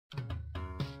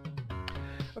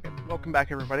Welcome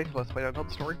back, everybody, to Let's Play Untitled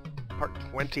Story, Part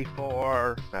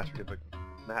 24. Master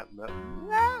Matt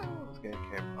and this game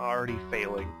came already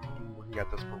failing. I've been working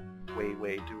at this for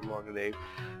way too long today,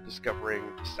 discovering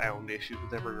sound issues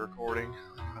with every recording.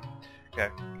 Okay,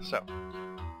 so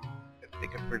I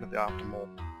think I figured out the optimal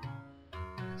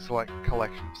select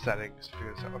collection of settings to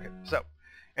figure this out. Okay, so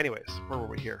anyways, where were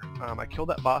we here? I killed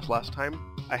that boss last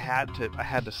time. I had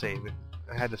to save it.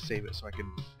 I had to save it so I could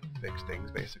fix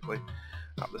things, basically.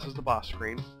 This is the boss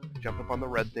screen. Jump up on the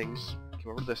red things, come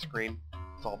over to this screen.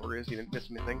 That's all there is. You didn't miss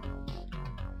anything.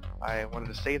 I wanted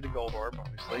to save the gold orb,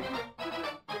 obviously.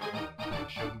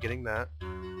 Showed getting that.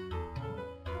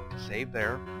 Save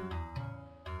there.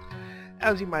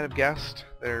 As you might have guessed,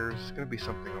 there's going to be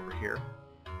something over here.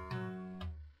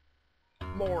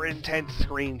 More intense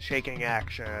screen shaking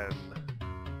action.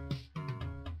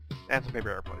 And some paper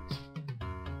airplanes.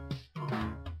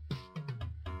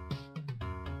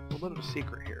 A little bit of a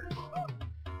secret here.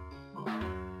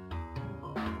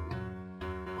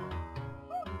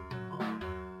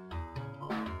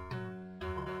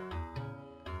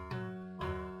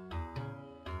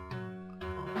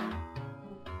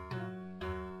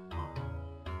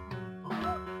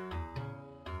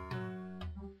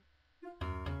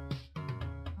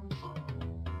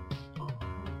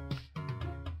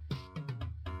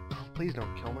 Please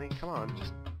don't kill me. Come on,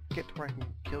 just get to where I can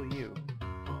kill you.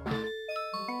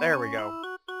 There we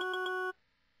go.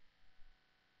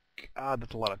 God,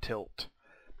 that's a lot of tilt.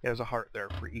 Yeah, there's a heart there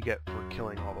you get for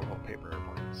killing all those little paper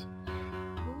airplanes.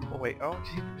 Oh wait,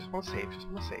 just want to save,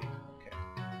 Okay.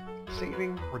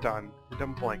 Saving, we're done. We're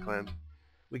done with Blankland.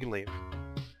 We can leave.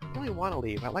 I really want to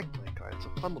leave. I like Blankland. It's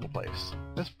a fun little place.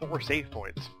 There's 4 save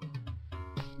points.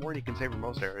 More than you can save in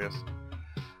most areas.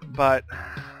 But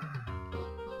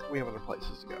we have other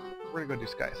places to go. We're gonna go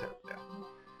do Sky Sand now.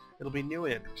 It'll be new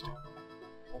and interesting.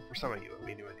 Well, for some of you it'll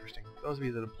be new and interesting. Those of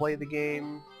you that have played the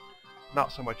game,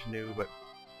 not so much new, but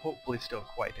hopefully still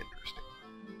quite interesting.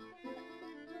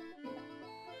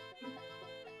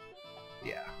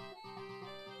 Yeah.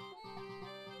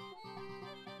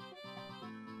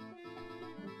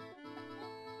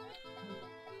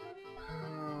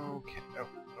 Okay. Oh,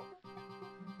 no.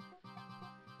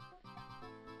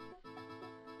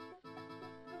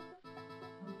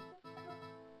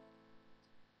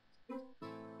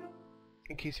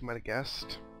 In case you might have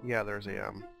guessed, yeah, there's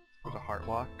a heart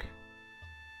lock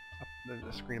up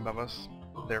the screen above us.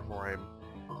 Therefore, I'm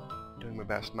doing my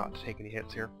best not to take any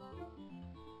hits here.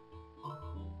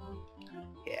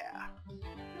 Yeah.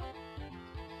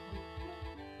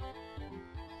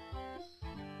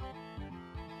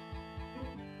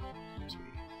 So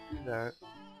we do that,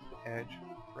 the edge,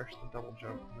 refresh the double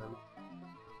jump, and then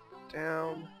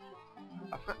down.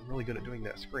 I'm not really good at doing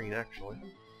that screen, actually.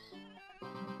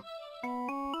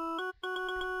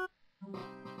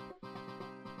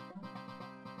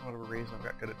 For whatever reason, I've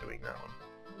got good at doing that one.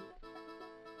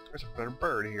 There's a better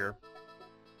bird here.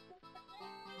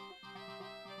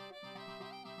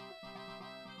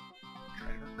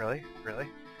 Really? Really?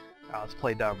 Let's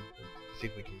play dumb. See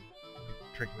if we can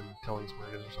trick him into telling us where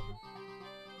it is or something.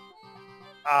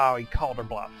 Oh, he called our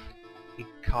bluff. He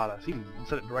caught us. He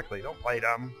said it directly. Don't play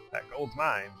dumb. That gold's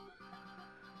mine.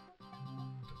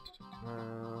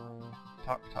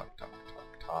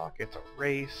 Talk. It's a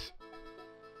race.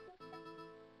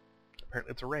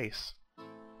 Apparently it's a race.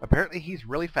 Apparently he's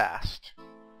really fast.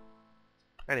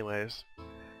 Anyways,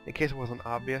 in case it wasn't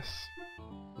obvious,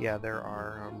 yeah, there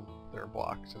are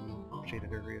blocks and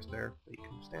shaded areas there that you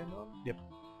can stand on. Yep.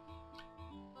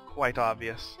 Quite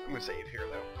obvious. I'm gonna save here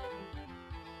though.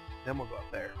 Then we'll go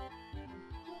up there.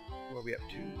 What are we up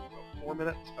to? About 4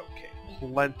 minutes? Okay.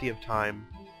 Plenty of time.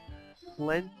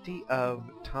 Plenty of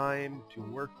time to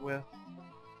work with.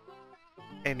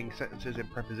 Ending sentences and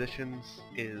prepositions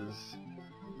is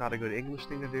not a good English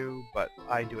thing to do, but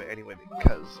I do it anyway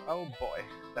because, oh boy,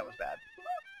 that was bad.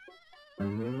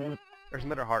 There's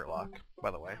another heart lock, by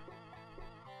the way.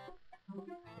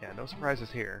 Yeah, no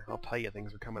surprises here. I'll tell you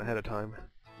things are coming ahead of time.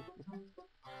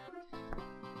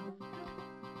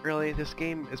 Really, this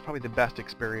game is probably the best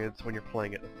experience when you're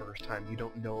playing it the first time. You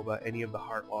don't know about any of the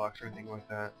heart locks or anything like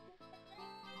that.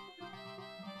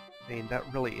 I mean, that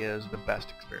really is the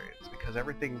best experience, because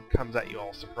everything comes at you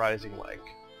all surprising-like.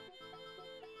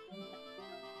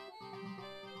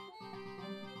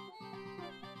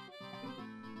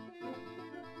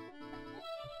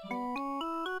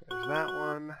 There's that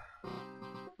one.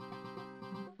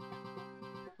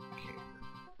 Okay.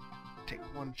 Take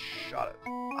one shot at...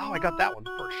 Oh, I got that one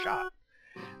first shot.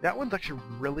 That one's actually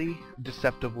really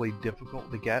deceptively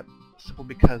difficult to get, simply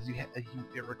because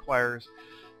it requires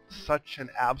such an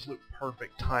absolute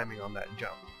perfect timing on that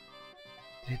jump.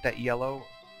 hit that yellow,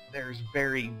 there's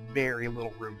very, very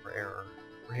little room for error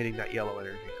for hitting that yellow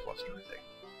energy cluster thing.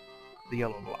 The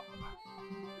yellow blob.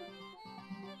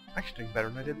 Actually doing better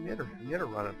than I did in the other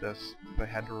run at this, that I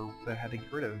had to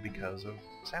get rid of because of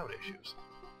sound issues.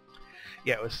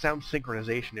 Yeah, it was sound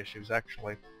synchronization issues,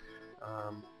 actually.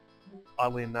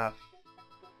 Oddly enough,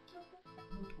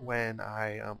 when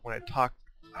I talked...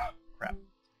 Oh, crap.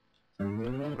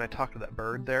 When I talked to that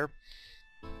bird there,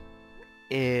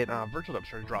 it Virtual Dump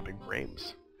started dropping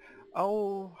frames.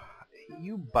 Oh,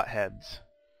 you buttheads.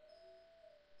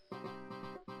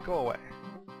 Go away.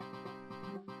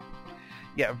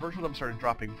 Yeah, Virtual Dump started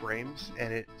dropping frames,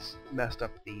 and it's messed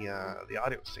up the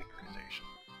audio synchronization.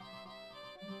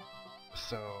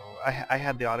 So I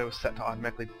had the audio set to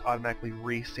automatically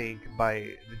resync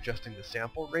by adjusting the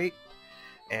sample rate,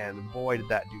 and boy did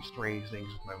that do strange things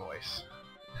with my voice.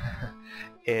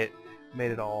 It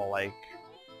made it all like,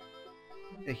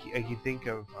 if you think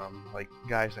of like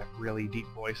guys that have really deep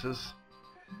voices,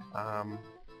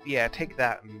 yeah, take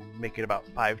that and make it about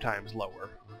 5 times lower.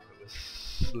 It was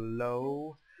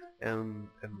slow and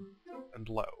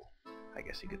low, I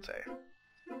guess you could say.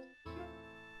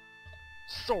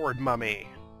 Sword Mummy!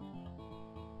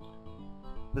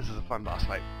 This is a fun boss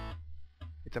fight.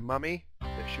 It's a mummy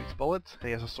that shoots bullets, and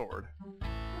he has a sword.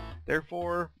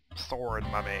 Therefore, Sword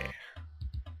Mummy.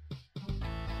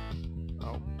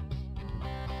 Oh.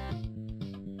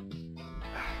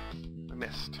 I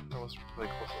missed. I was really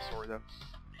close to the sword, though.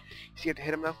 You see you have to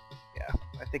hit him, though? Yeah,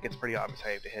 I think it's pretty obvious how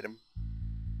you have to hit him.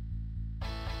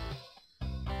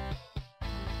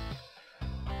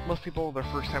 Most people, their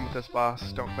first time with this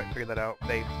boss, don't quite figure that out.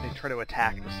 They try to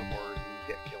attack the sword and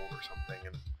get killed or something,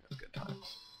 and it's good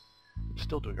times. I'm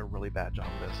still doing a really bad job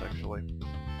of this, actually.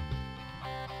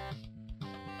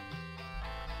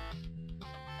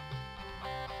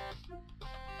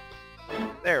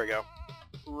 There we go.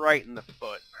 Right in the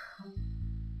foot.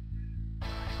 A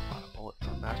lot of bullets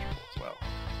on Masterful as well.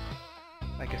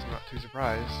 I guess I'm not too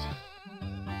surprised.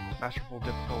 Masterful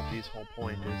difficulty's whole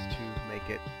point is to make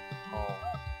it all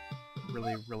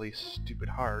really, really stupid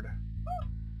hard.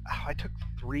 Oh, I took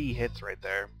 3 hits right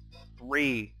there.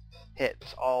 3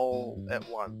 hits all at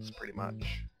once, pretty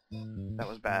much. That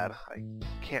was bad. I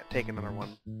can't take another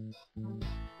one.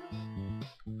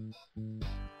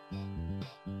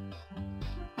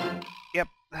 Yep,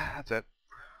 that's it.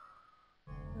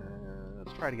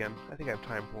 Let's try it again. I think I have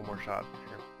time for one more shot.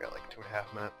 Here, we got like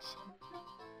 2.5 minutes.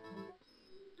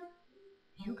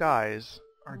 You guys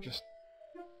are just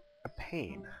a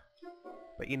pain.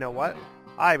 But you know what?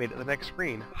 I made it to the next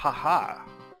screen. Haha!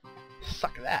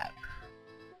 Suck that.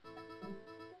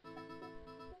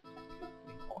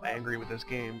 I'm all angry with this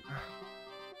game.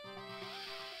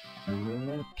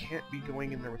 Can't be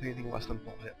going in there with anything less than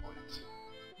full hit points.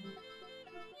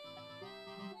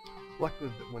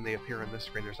 Luckily, when they appear on this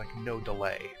screen, there's like no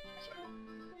delay. So.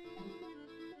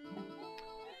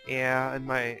 Yeah, in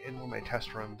one of my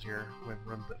test runs here, when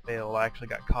runs that failed, I actually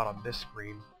got caught on this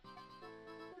screen.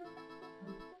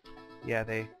 Yeah,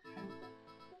 they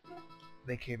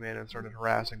came in and started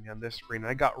harassing me on this screen.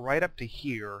 And I got right up to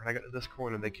here, and I got to this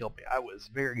corner, and they killed me. I was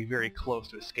very, very close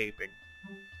to escaping.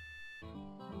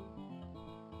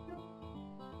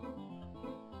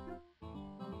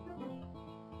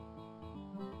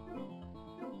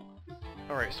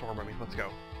 Alright, Sword Mummy, let's go.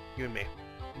 You and me.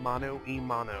 Mono,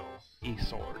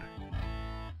 E-sword.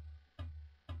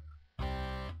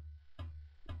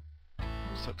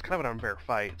 So it's kind of an unfair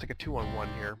fight. It's like a 2-on-1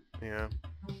 here. Yeah.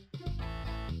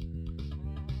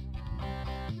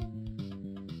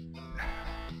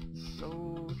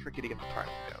 So tricky to get the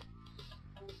timing down.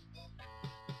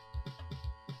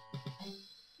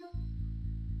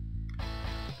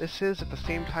 This is at the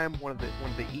same time one of the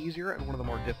easier and one of the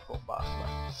more difficult boss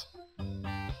fights.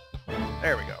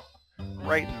 There we go.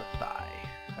 Right in the thigh.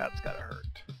 That's gotta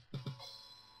hurt.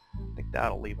 I think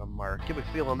that'll leave a mark. You'll be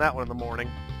feeling that one in the morning.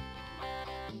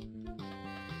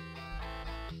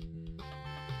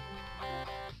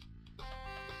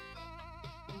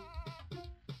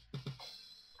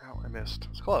 Oh, I missed.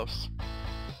 It's close.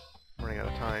 I'm running out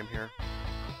of time here.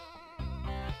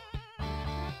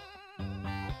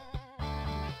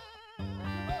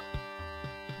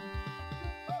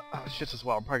 Oh, it's just as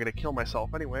well. I'm probably gonna kill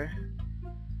myself anyway.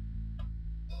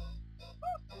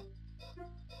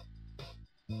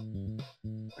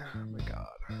 Oh my god.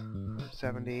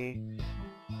 170.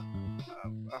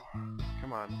 Oh,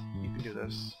 come on. You can do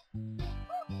this.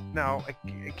 No, I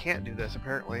can't do this,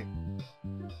 apparently.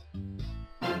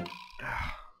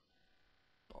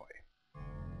 Boy.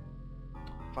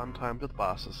 Fun times with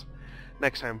bosses.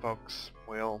 Next time, folks,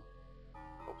 we'll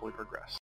hopefully progress.